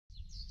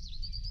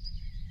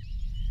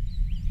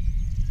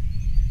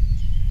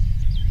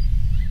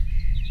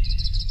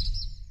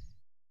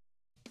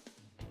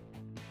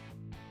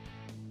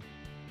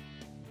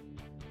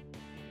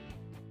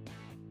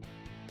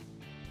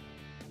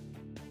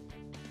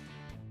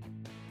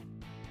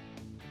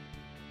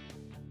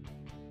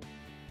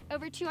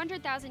Over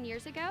 200,000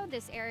 years ago,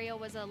 this area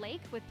was a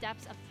lake with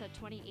depths up to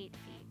 28 feet.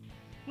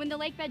 When the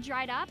lake bed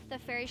dried up, the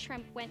fairy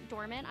shrimp went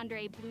dormant under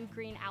a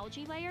blue-green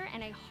algae layer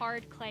and a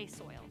hard clay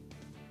soil.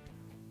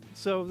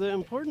 So the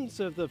importance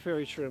of the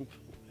fairy shrimp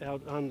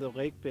out on the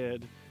lake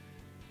bed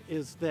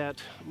is that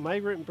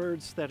migrant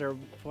birds that are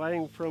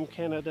flying from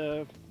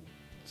Canada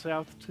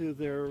south to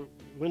their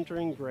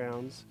wintering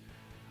grounds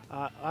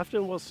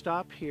often will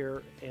stop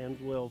here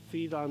and will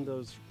feed on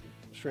those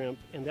shrimp,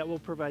 and that will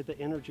provide the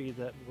energy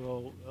that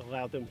will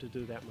allow them to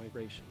do that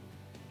migration.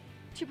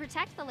 To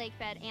protect the lake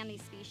bed and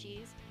these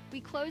species, we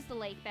close the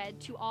lake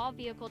bed to all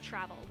vehicle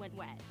travel when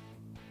wet.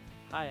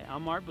 Hi,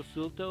 I'm Art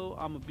Basulto.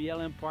 I'm a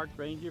BLM Park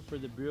Ranger for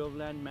the Bureau of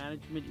Land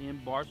Management in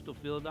Barstow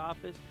Field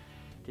Office.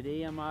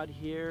 Today I'm out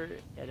here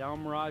at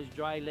Mirage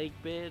Dry Lake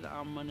Bed.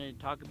 I'm going to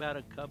talk about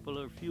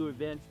a few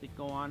events that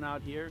go on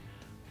out here.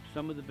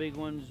 Some of the big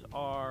ones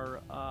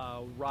are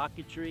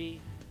rocketry,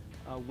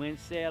 wind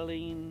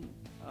sailing,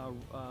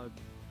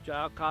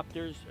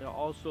 gyrocopters.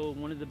 Also,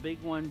 one of the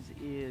big ones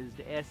is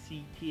the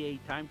SCTA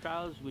time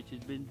trials, which has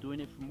been doing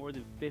it for more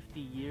than 50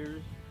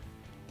 years.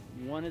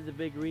 One of the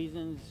big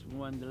reasons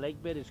when the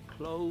lake bed is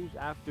closed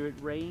after it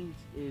rains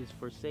is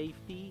for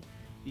safety.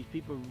 These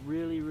people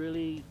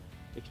really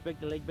expect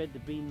the lake bed to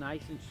be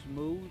nice and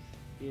smooth.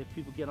 If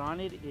people get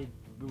on it, it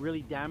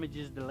really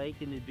damages the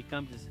lake and it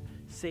becomes a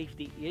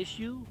safety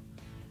issue.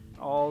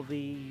 All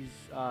these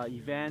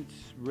events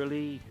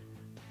really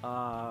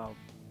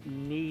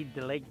need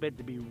the lake bed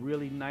to be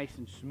really nice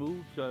and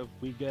smooth. So if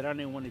we get on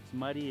it when it's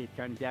muddy, it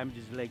kind of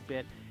damages the lake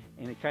bed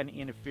and it kind of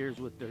interferes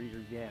with their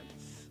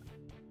events.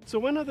 So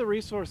one of the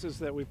resources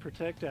that we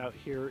protect out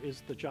here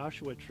is the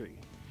Joshua tree.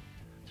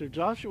 The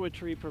Joshua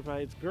tree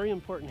provides very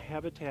important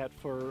habitat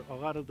for a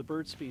lot of the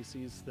bird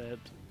species that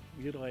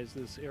utilize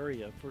this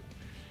area.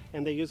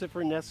 And they use it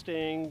for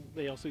nesting,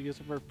 they also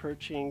use it for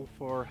perching,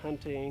 for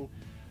hunting.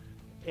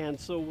 And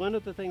so one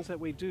of the things that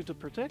we do to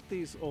protect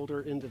these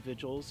older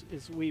individuals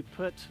is we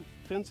put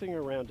fencing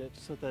around it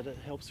so that it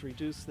helps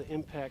reduce the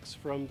impacts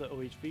from the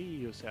OHV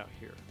use out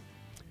here.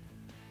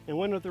 And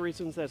one of the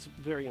reasons that's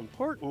very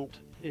important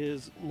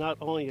is not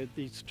only do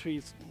these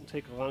trees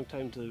take a long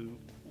time to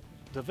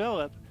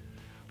develop,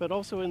 but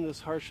also in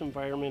this harsh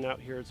environment out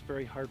here, it's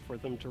very hard for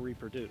them to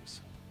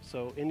reproduce.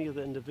 So any of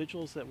the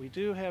individuals that we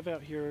do have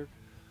out here,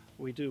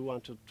 we do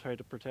want to try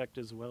to protect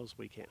as well as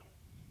we can.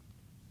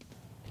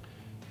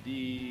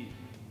 The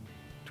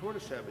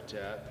tortoise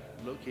habitat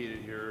located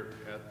here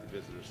at the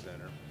Visitor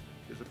Center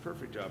is a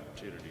perfect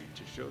opportunity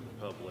to show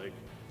the public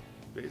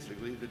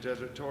basically the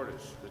desert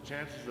tortoise. The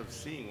chances of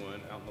seeing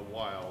one out in the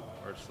wild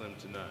are slim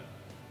to none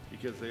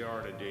because they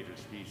are an endangered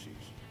species.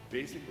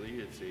 Basically,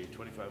 it's a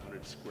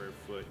 2,500 square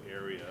foot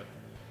area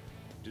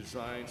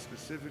designed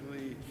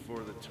specifically for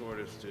the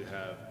tortoise to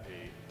have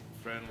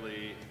a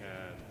friendly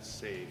and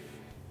safe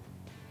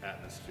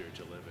atmosphere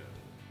to live in.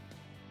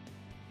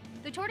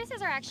 The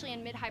tortoises are actually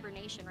in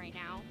mid-hibernation right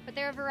now, but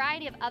there are a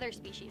variety of other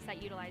species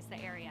that utilize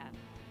the area.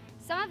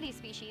 Some of these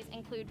species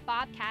include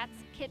bobcats,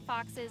 kit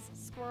foxes,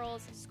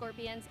 squirrels,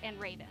 scorpions, and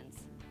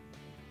ravens.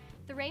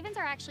 The ravens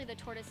are actually the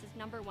tortoise's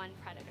 #1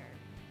 predator.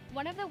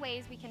 One of the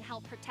ways we can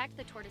help protect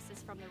the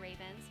tortoises from the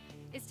ravens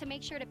is to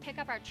make sure to pick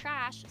up our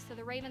trash so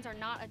the ravens are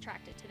not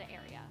attracted to the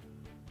area.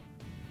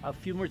 A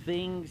few more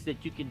things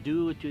that you can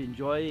do to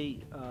enjoy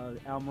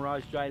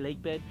Mirage Dry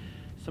Lake Bed.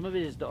 Some of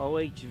it is the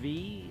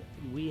OHV.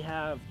 We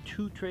have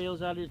 2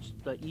 trails out. It's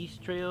the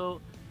East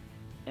Trail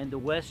and the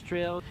West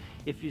Trail.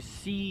 If you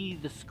see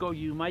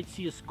you might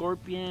see a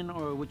scorpion,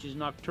 or which is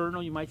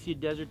nocturnal. You might see a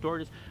desert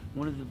tortoise.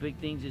 One of the big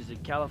things is the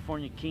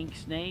California king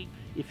snake.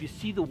 If you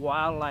see the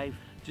wildlife,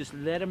 just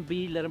let them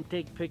be, let them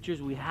take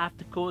pictures. We have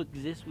to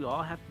coexist. We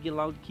all have to get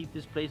along to keep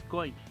this place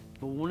going.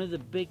 But one of the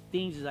big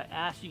things is I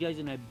ask you guys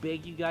and I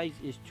beg you guys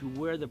is to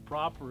wear the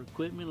proper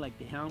equipment like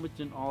the helmets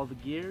and all the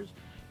gears.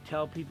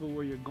 Tell people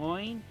where you're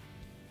going,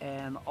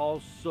 and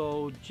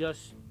also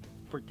just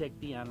protect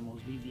the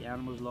animals, leave the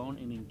animals alone,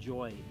 and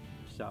enjoy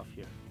yourself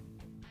here.